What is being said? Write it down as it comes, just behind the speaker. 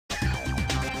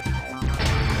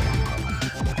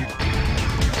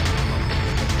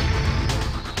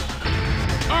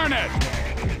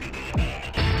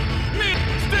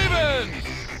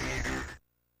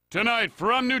Tonight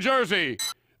from New Jersey,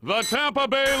 the Tampa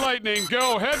Bay Lightning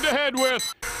go head-to-head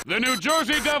with the New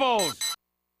Jersey Devils.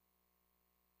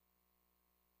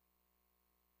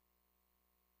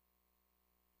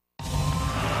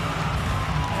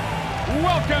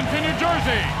 Welcome to New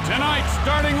Jersey. Tonight's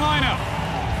starting lineup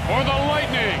for the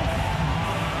Lightning: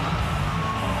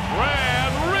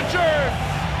 Brad Richards,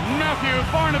 Matthew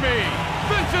Barnaby,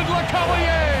 Vincent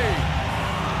LeCavalier.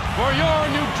 For your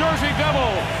New Jersey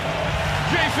Devils,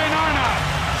 Jason Arnott,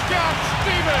 Scott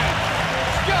Stevens,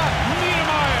 Scott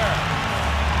Niedermeyer.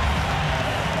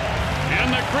 In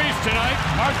the crease tonight,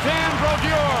 Martin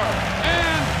Brodeur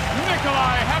and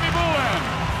Nikolai Habibulin.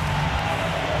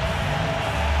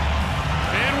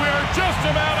 And we're just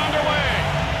about underway.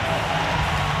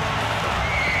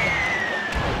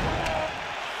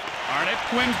 Arnott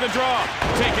wins the draw.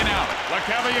 Taken out.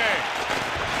 LeCavalier.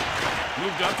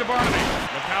 Moved up to Barnaby.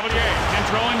 LeCavalier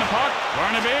controlling the puck.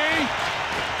 Barnaby.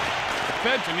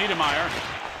 Fed to Niedermeyer.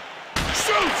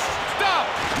 Shoots! Stop!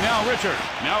 Now Richard.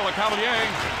 Now LeCavalier.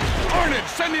 Arnott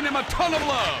sending him a ton of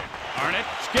love. Arnott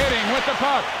skating with the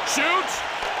puck. Shoots!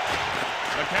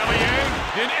 LeCavalier.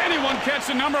 Did anyone catch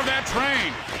the number of that train?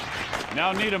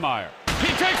 Now Niedermeyer. He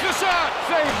takes the shot!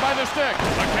 Saved by the stick.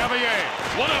 LeCavalier.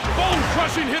 What a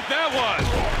bone-crushing hit that was!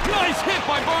 Nice hit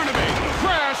by Barnaby.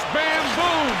 Crash, bam,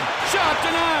 boom! Shot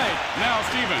denied. Now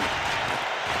Stevens.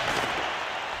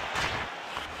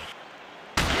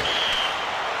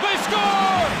 They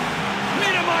score!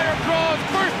 Niedermeyer draws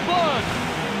first blood.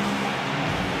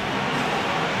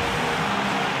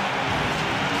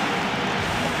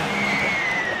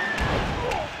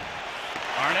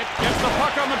 Arnott gets the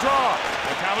puck on the draw.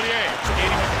 LeCavalier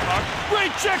skating with the puck.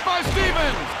 Great check by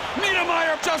Stevens.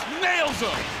 Niedermeyer just nails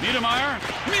him. Niedermeyer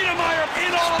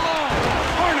in all alone.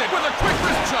 Arnott with a quick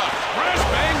wrist shot. Crash,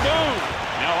 bang, boom.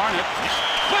 Now Arnott.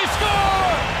 They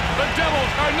score! The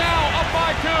Devils are now up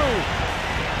by 2.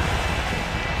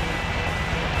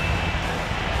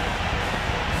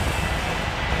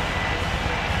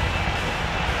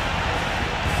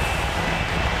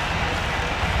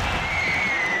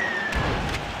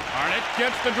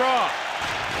 Gets the draw.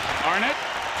 Arnott.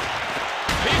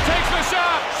 He takes the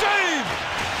shot. Save!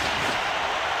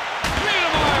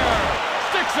 Niedermeyer.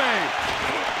 Stick save.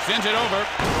 Sends it over.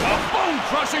 A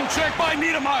bone-crushing check by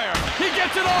Niedermeyer. He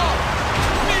gets it off.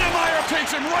 Niedermeyer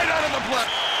takes him right out of the play.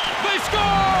 They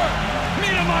score!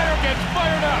 Niedermeyer gets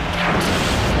fired up.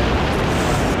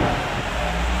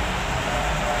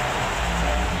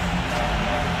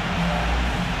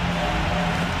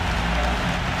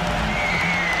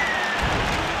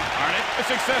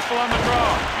 Successful on the draw.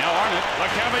 Now Arnott,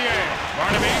 LeCavalier.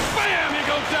 Barnaby, bam! He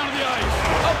goes down to the ice.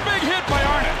 A big hit by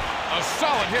Arnott. A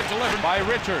solid hit delivered by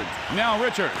Richards. Now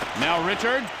Richards.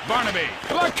 Barnaby.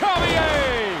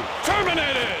 LeCavalier!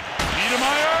 Terminated!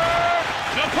 Niedermeyer!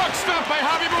 The puck stopped by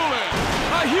Habibulin.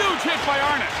 A huge hit by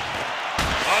Arnott.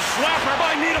 A slapper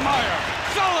by Niedermeyer.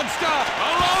 Solid stop.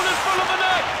 Alone in front of the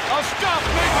net. A stop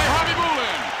made by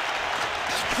Habibulin.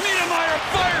 Niedermeyer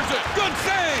fires it. Good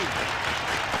save.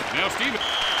 Now Stevens.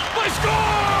 They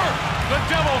score! The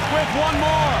Devils with one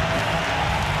more.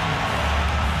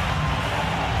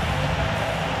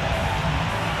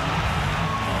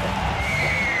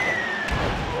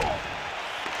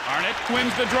 Arnott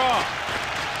wins the draw.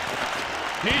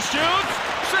 He shoots.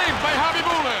 Saved by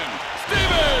Habibulin.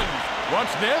 Stevens.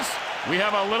 What's this? We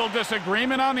have a little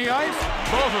disagreement on the ice.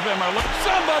 Both of them are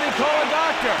somebody call a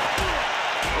doctor.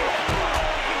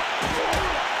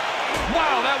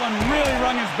 Wow, that one really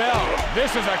rung his bell.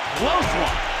 This is a close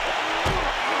one.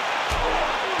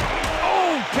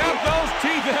 Oh, count those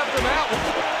teeth after that one.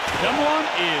 Someone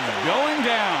is going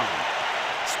down.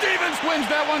 Stevens wins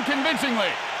that one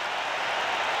convincingly.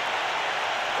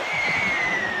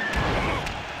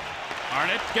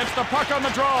 Arnott gets the puck on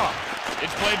the draw.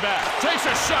 It's played back. Takes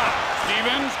a shot.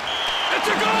 Stevens.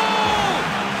 It's a goal!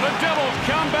 The Devils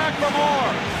come back for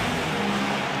more.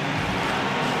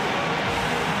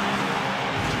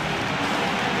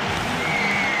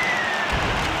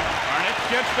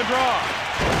 Gets the draw.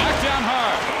 Knocked down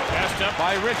hard. Passed up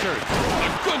by Richards.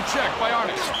 A good check by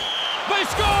Arnott. They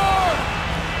score!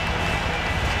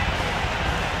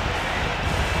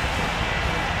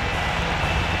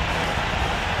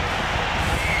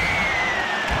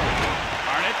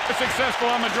 Arnott is successful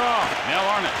on the draw. Now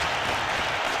Arnott.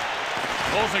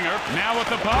 Holzinger now with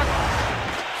the puck.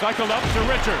 Cycled up to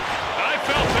Richards. I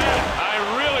felt that. I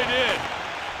really did.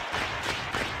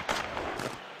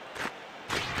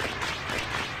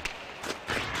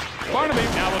 Barnaby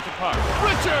now with the puck.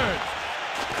 Richards!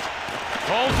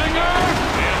 Holzinger!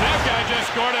 And that guy just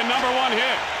scored a #1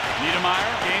 hit. Niedermeyer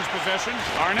gains possession.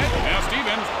 Arnott. Now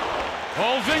Stevens.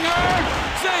 Holzinger,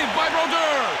 saved by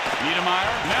Brodeur.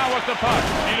 Niedermeyer, now with the puck.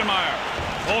 Niedermeyer,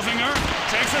 Holzinger,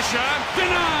 takes a shot,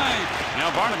 denied. Now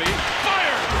Barnaby,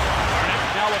 fired. Arnott,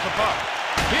 now with the puck.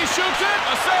 He shoots it,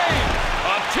 a save.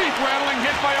 A teeth-rattling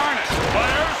hit by Arnott.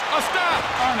 Fires, a stop.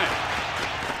 Arnott.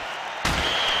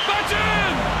 That's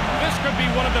in! This could be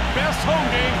one of the best home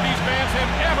games these fans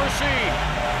have ever seen.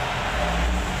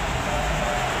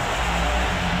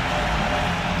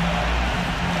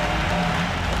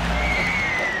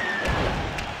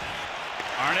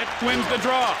 Arnott wins the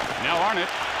draw. Now Arnott.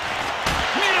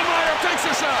 Niedermeyer takes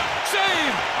a shot.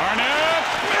 Save! Arnott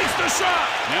makes the shot.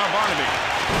 Now Barnaby.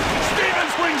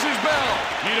 Stevens rings his bell.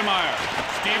 Niedermeyer.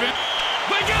 Stevens.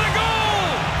 They get a goal!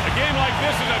 A game like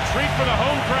this is a treat for the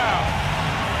home crowd.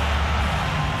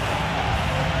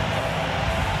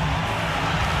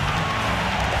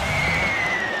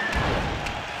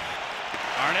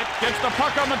 Arnott gets the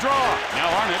puck on the draw. Now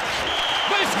Arnott.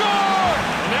 They score!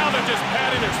 Now they're just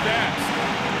padding their stats.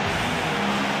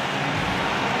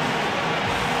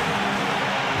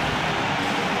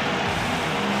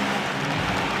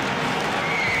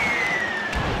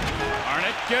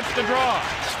 Arnott gets the draw.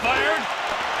 Fired.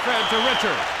 Fed to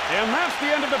Richard. And that's the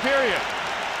end of the period.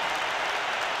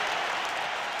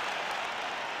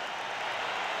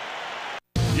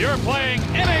 You're playing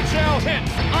NHL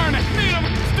Hitz. Arnott, Needham,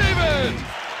 Stevens.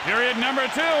 Period number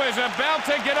 2 is about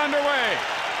to get underway.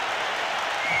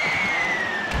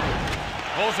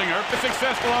 Holzinger is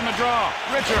successful on the draw.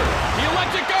 Richard, he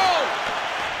lets it go.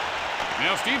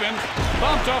 Now Stevens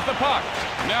bumped off the puck.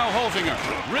 Now Holzinger.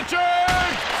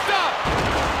 Richard, stop.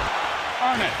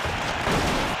 Arnott.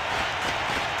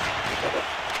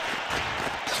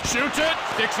 Shoots it.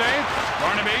 Stick save.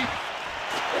 Barnaby.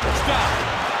 Stop.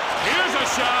 Here's a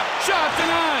shot. Shot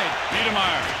denied.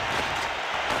 Niedermeyer.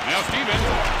 Now Stevens.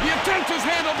 The attempt is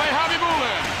handled by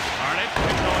R.B.I. Arnott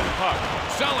controlling the puck.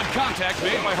 Solid contact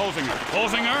made by Holzinger.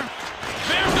 Holzinger.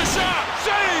 There's the shot.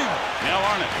 Save. Now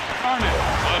Arnott. Arnott.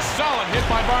 A solid hit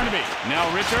by Barnaby. Now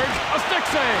Richards. A stick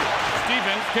save.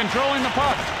 Stevens controlling the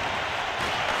puck.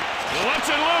 Lets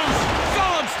it loose.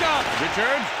 Solid stop.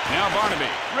 Richards. Now Barnaby.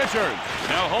 Richards.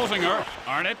 Now Holzinger.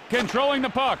 Arnott controlling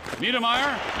the puck.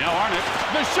 Niedermeyer. Now Arnott.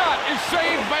 The shot is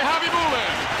saved by R.B.I.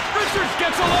 Richards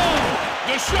gets alone.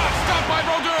 The shot stopped by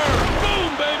Brodeur.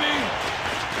 Boom, baby.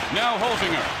 Now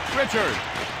Holzinger. Richards.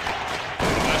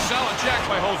 A solid check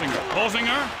by Holzinger.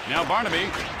 Holzinger. Now Barnaby.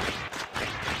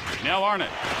 Now Arnott.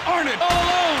 Arnott all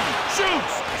alone.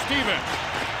 Shoots. Stevens.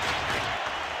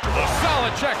 A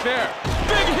solid check there.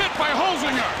 Big hit by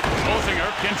Holzinger. Holzinger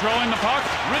controlling the puck.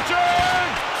 Richard!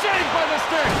 Saved by the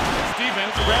stick.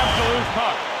 Stevens grabs the loose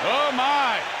puck. Oh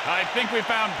my! I think we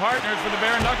found partners for the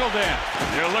bare knuckle dance.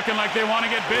 They're looking like they want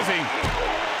to get busy.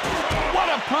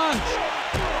 What a punch!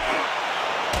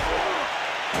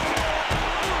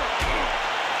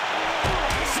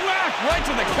 Smack right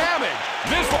to the cabbage.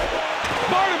 This one,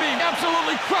 Barnaby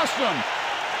absolutely crushed him.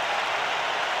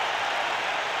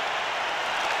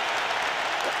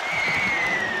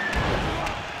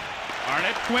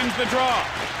 Arnott wins the draw.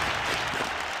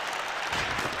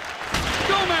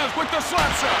 Gomez with the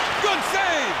slap shot. Good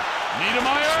save.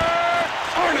 Niedermeyer.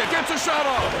 Arnott gets a shot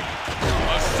off.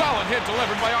 A solid hit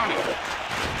delivered by Arnott.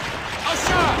 A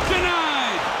shot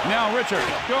denied. Now Richard.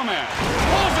 Gomez.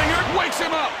 Holzinger wakes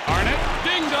him up. Arnott.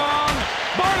 Ding dong.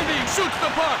 Barnaby shoots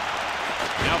the puck.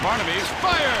 Now Barnaby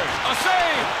fired. A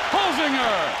save.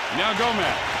 Holzinger. Now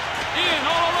Gomez. In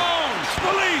all alone.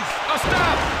 Police. A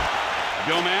stop.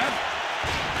 Gomez.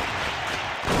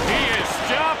 He is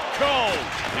stopped cold.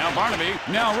 Now Barnaby.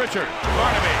 Now Richard.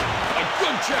 Barnaby. A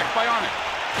good check by Arnott.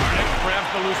 Arnott grabs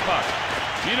the loose puck.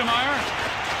 Niedermeyer.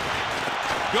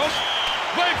 Goes.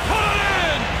 They put it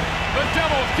in. The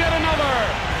Devils get another.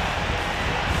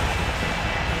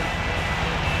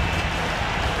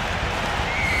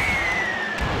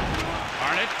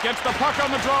 Arnott gets the puck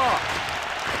on the draw.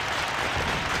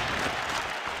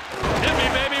 Hit me,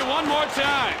 baby, one more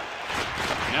time.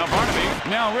 Now Barnaby.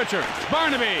 Now Richard.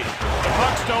 Barnaby. The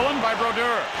puck stolen by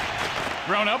Brodeur.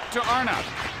 Thrown up to Arnott.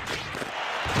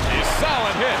 A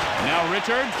solid hit. Now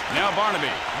Richard. Now Barnaby.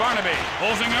 Barnaby.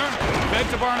 Holzinger. Fed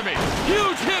to Barnaby.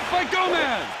 Huge hit by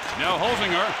Gomez. Now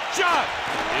Holzinger. Shot.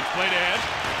 It's played ahead.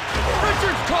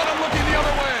 Richards caught him looking the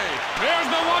other way. There's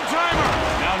the one-timer.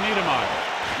 Now Niedermeyer.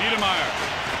 Niedermeyer.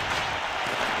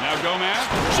 Now Gomez.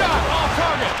 Shot off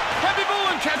target.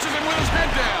 R.B.I. catches him with his head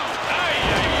down. Ay,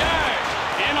 ay, ay.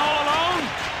 In all alone.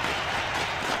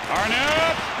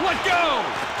 Arnott. Let go.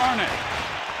 Arnott.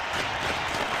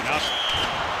 Now.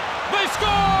 They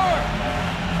score!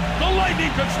 The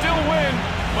Lightning could still win,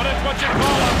 but it's what you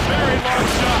call a very long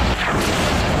shot.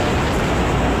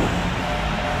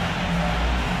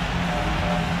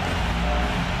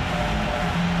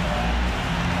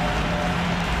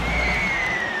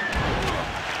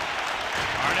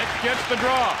 gets the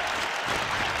draw.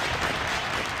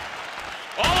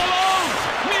 All alone!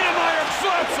 Niedermeyer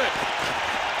slaps it!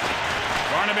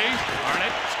 Barnaby,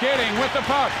 Arnott skating with the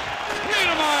puck.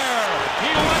 Niedermeyer!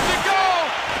 He lets it go!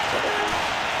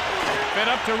 Fed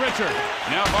up to Richard.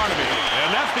 Now Barnaby.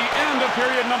 And that's the end of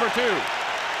period number 2.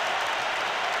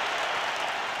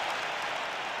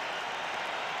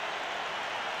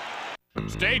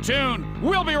 Stay tuned.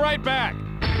 We'll be right back.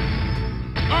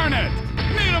 Arnott,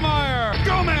 Niedermeyer,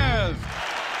 Gomez.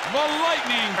 The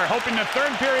Lightning are hoping the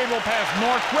third period will pass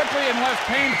more quickly and less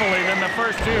painfully than the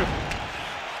first 2.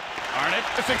 Arnott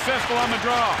is successful on the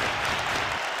draw.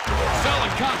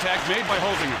 Solid contact made by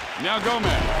Holzinger. Now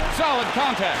Gomez. Solid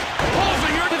contact.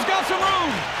 Holzinger has got some room.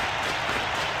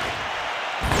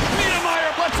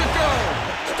 Niedermeyer lets it go.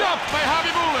 Stopped by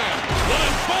Javi Bulin. What a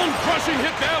bone-crushing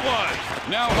hit that was.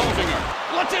 Now Holzinger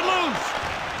lets it loose.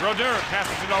 Brodeur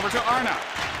passes it over to Arnott.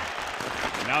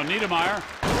 Now Niedermeyer.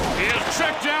 He is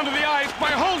checked down to the ice by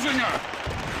Holzinger.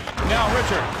 Now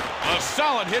Richard. A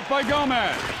solid hit by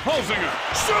Gomez. Holzinger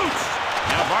shoots.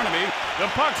 Now Barnaby. The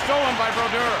puck stolen by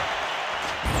Brodeur.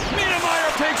 Niedermeyer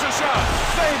takes a shot.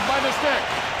 Saved by the stick.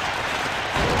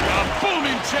 A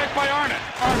booming check by Arnott.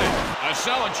 A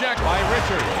solid check by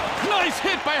Richard. Nice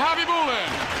hit by Javi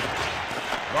Bulin.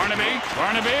 Barnaby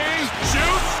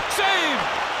shoots. Save.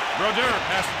 Brodeur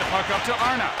passes the puck up to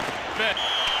Arnott. It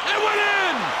went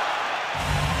in.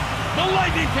 The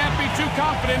Lightning can't be too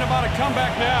confident about a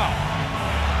comeback now.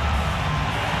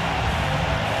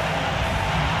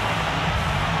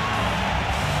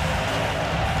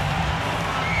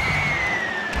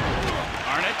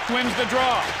 Arnott wins the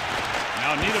draw.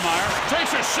 Now Niedermeyer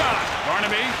takes a shot.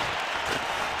 Barnaby.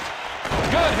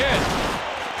 Good hit.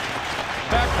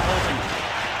 Back to Holzinger.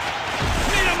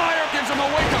 Niedermeyer gives him a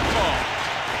wake-up call.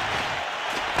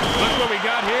 Look what we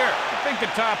got here. I think the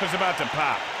top is about to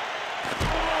pop.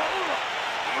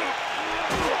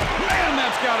 Man,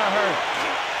 that's gotta hurt.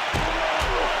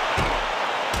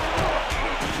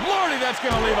 Lordy, that's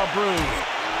gonna leave a bruise.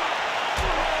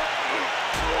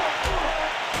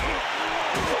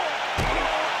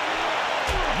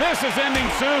 This is ending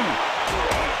soon.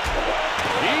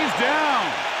 He's down.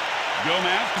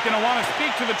 Gomez is gonna want to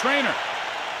speak to the trainer.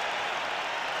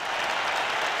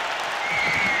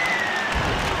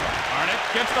 Arnott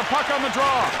gets the puck on the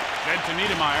draw. Fed to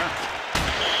Niedermeyer.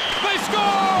 They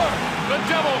score! The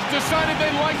Devils decided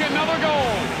they'd like another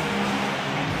goal.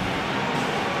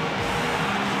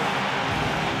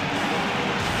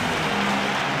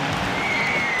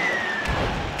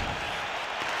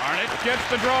 Arnott gets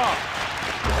the draw.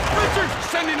 Richard's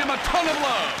sending him a ton of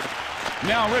love.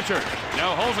 Now Richard.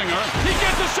 Now Holzinger. He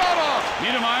gets a shot off.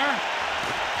 Niedermeyer.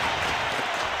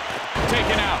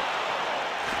 Taken out.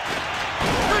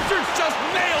 Richards just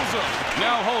nails him.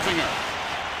 Now Holzinger.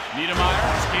 Niedermeyer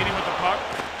skating with the puck.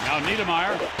 Now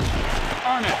Niedermeyer.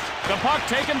 Arnott. The puck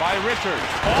taken by Richards.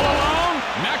 All alone.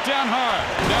 Knocked down hard.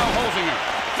 Now Holzinger.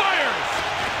 Fires.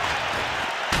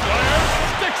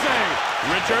 Stick save.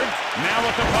 Richards. Now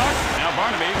with the puck. Now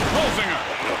Barnaby. Holzinger.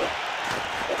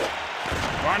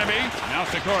 Barnaby. Now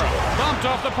Sikora. Bumped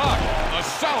off the puck. A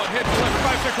solid hit delivered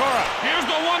by Sikora. Here's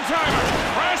the one-timer.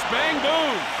 Crash, bang,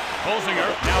 boom. Holzinger.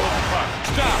 Now with the puck.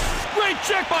 Stop. Great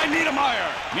check by Niedermeyer.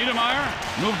 Niedermeyer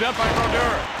moved up by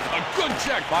Brodeur. A good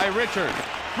check by Richards.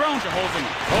 Thrown to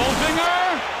Holzinger.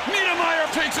 Holzinger! Niedermeyer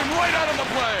takes him right out of the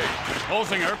play.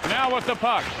 Holzinger now with the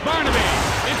puck. Barnaby.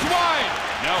 It's wide.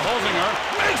 Now Holzinger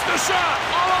makes the shot.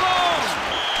 All alone.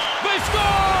 They score!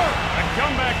 A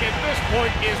comeback at this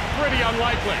point is pretty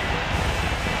unlikely.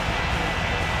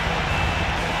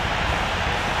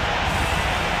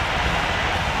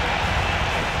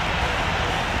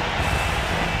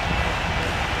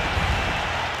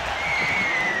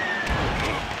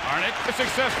 Arnott is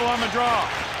successful on the draw.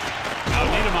 Now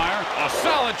Niedermeyer, a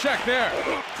solid check there.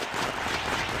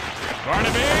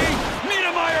 Barnaby,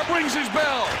 Niedermeyer brings his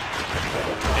bell.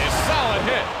 A solid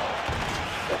hit.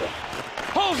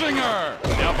 Holzinger.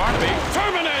 Now Barnaby,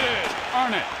 terminated.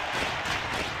 Arnott.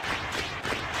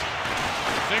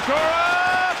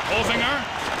 Sikora. Holzinger.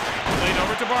 Played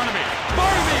over to Barnaby.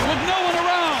 Barnaby with no one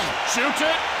around. Shoots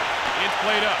it. It's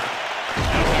played up.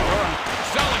 Now Sikora.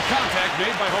 Solid contact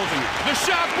made by Holzinger. The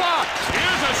shot blocked.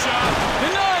 Here's a shot.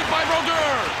 Denied by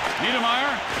Brodeur.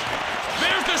 Niedermeyer.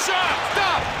 There's the shot.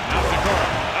 Stop. Now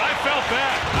Sikora. I felt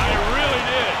that. I really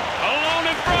did. Alone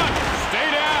in front. Stay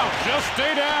down. Just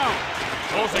stay down.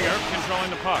 Holzinger controlling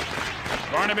the puck.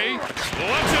 Barnaby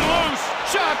lets it loose.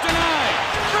 Shot denied.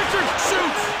 Richards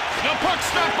shoots. The puck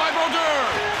stopped by Brodeur.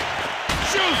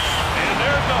 Shoots. And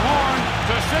there's the horn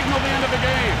to signal the end of the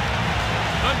game.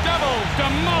 The Devils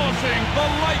demolishing the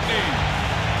Lightning.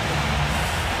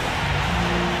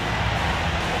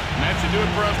 do it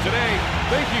for us today.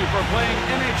 Thank you for playing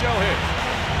NHL Hitz.